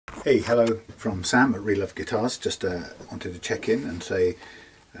Hey, hello from Sam at Reloved Guitars. Just wanted to check in and say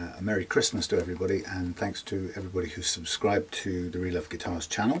a Merry Christmas to everybody, and thanks to everybody who's subscribed to the Reloved Guitars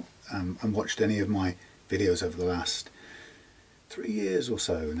channel and watched any of my videos over the last 3 years or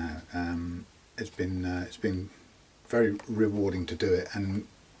so now. It's been very rewarding to do it, and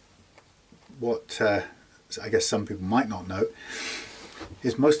what I guess some people might not know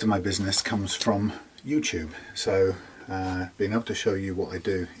is most of my business comes from YouTube. So being able to show you what I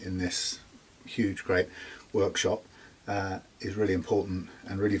do in this huge, great workshop is really important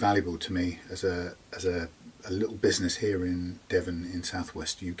and really valuable to me as a little business here in Devon in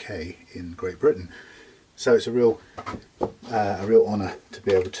southwest UK in Great Britain. So it's a real honour to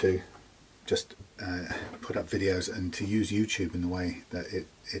be able to just put up videos and to use YouTube in the way that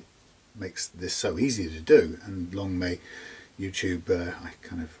it makes this so easy to do. And long may YouTube,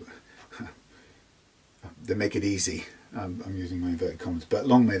 they make it easy. I'm using my inverted commas, but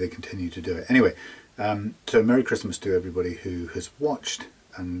long may they continue to do it. Anyway, so Merry Christmas to everybody who has watched,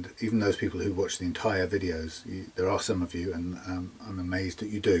 and even those people who watch the entire videos. There are some of you, and I'm amazed that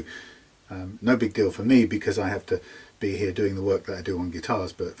you do. No big deal for me because I have to be here doing the work that I do on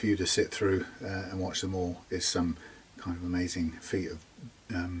guitars, but for you to sit through and watch them all is some kind of amazing feat of,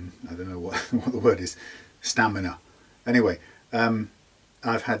 I don't know what the word is, stamina. Anyway,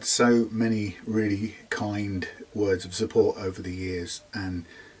 I've had so many really kind words of support over the years, and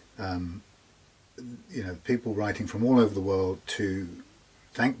you know, people writing from all over the world to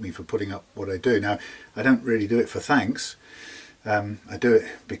thank me for putting up what I do. Now, I don't really do it for thanks. I do it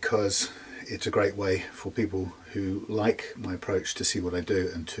because it's a great way for people who like my approach to see what I do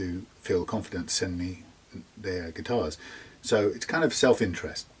and to feel confident to send me their guitars. So it's kind of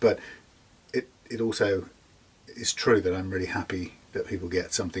self-interest, but it also is true that I'm really happy that people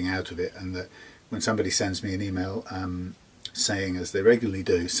get something out of it, and that when somebody sends me an email saying, as they regularly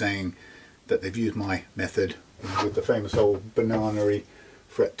do, saying that they've used my method with the famous old banana-y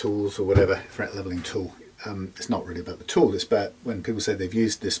fret tools or whatever, fret leveling tool. It's not really about the tool, it's about when people say they've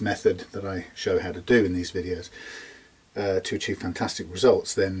used this method that I show how to do in these videos to achieve fantastic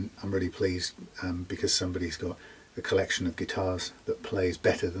results, then I'm really pleased because somebody's got a collection of guitars that plays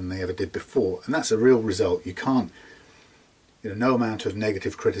better than they ever did before. And that's a real result. You can't, no amount of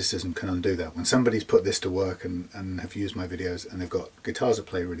negative criticism can undo that. When somebody's put this to work and have used my videos and they've got guitars that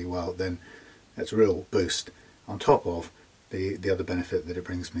play really well, then that's a real boost on top of the other benefit that it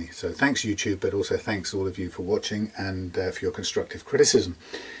brings me. So thanks YouTube, but also thanks all of you for watching and for your constructive criticism.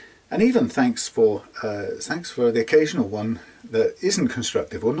 And even thanks for the occasional one that isn't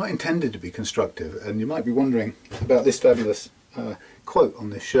constructive or not intended to be constructive. And you might be wondering about this fabulous quote on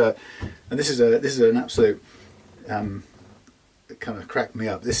this shirt. And this is an absolute it kind of cracked me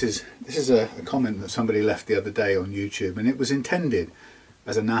up. This is a comment that somebody left the other day on YouTube, and it was intended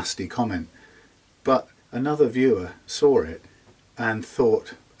as a nasty comment, but another viewer saw it and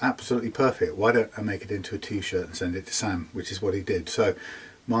thought, absolutely perfect, why don't I make it into a t-shirt and send it to Sam, which is what he did. So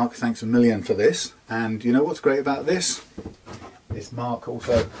Mark, thanks a million for this. And you know what's great about this is Mark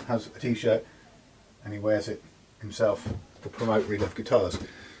also has a t-shirt and he wears it himself to promote Reloved Guitars.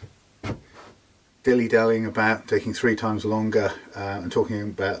 Dilly-dallying about, taking 3 times longer and talking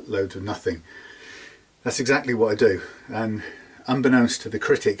about loads of nothing. That's exactly what I do. And unbeknownst to the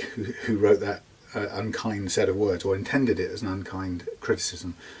critic who wrote that unkind set of words, or intended it as an unkind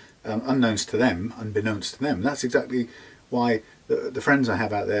criticism, unbeknownst to them, that's exactly why the friends I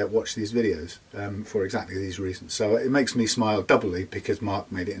have out there watch these videos, for exactly these reasons. So it makes me smile doubly because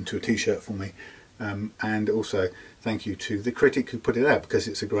Mark made it into a t-shirt for me. And also thank you to the critic who put it out, because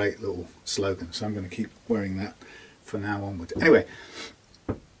it's a great little slogan. So I'm going to keep wearing that for now onwards. Anyway,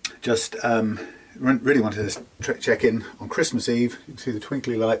 just really wanted to check in on Christmas Eve. You can see the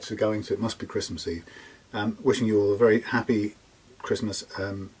twinkly lights are going, so it must be Christmas Eve. Wishing you all a very happy Christmas,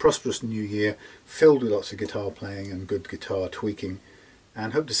 prosperous New Year, filled with lots of guitar playing and good guitar tweaking,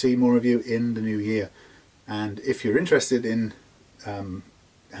 and hope to see more of you in the new year. And if you're interested in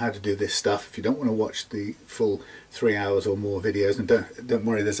how to do this stuff, if you don't want to watch the full 3 hours or more videos, and don't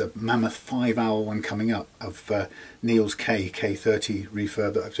worry, there's a mammoth 5-hour one coming up of Neil's K30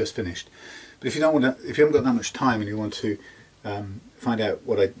 refurb that I've just finished. But if you haven't got that much time and you want to find out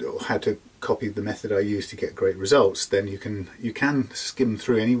how to copy the method I use to get great results, then you can skim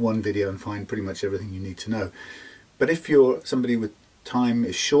through any one video and find pretty much everything you need to know. But if you're somebody with time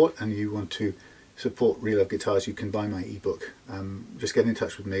is short and you want to support Reloved Guitars, you can buy my ebook. Just get in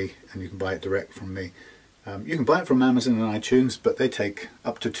touch with me and you can buy it direct from me. You can buy it from Amazon and iTunes, but they take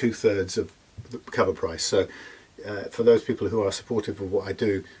up to 2/3 of the cover price. So for those people who are supportive of what I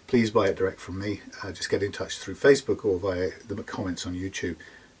do, please buy it direct from me. Just get in touch through Facebook or via the comments on YouTube.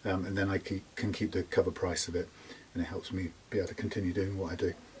 and then I can keep the cover price of it, and it helps me be able to continue doing what I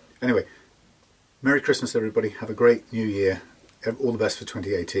do. Anyway, Merry Christmas everybody, have a great new year, all the best for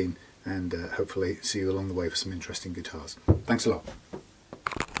 2018, and hopefully see you along the way for some interesting guitars. Thanks a lot.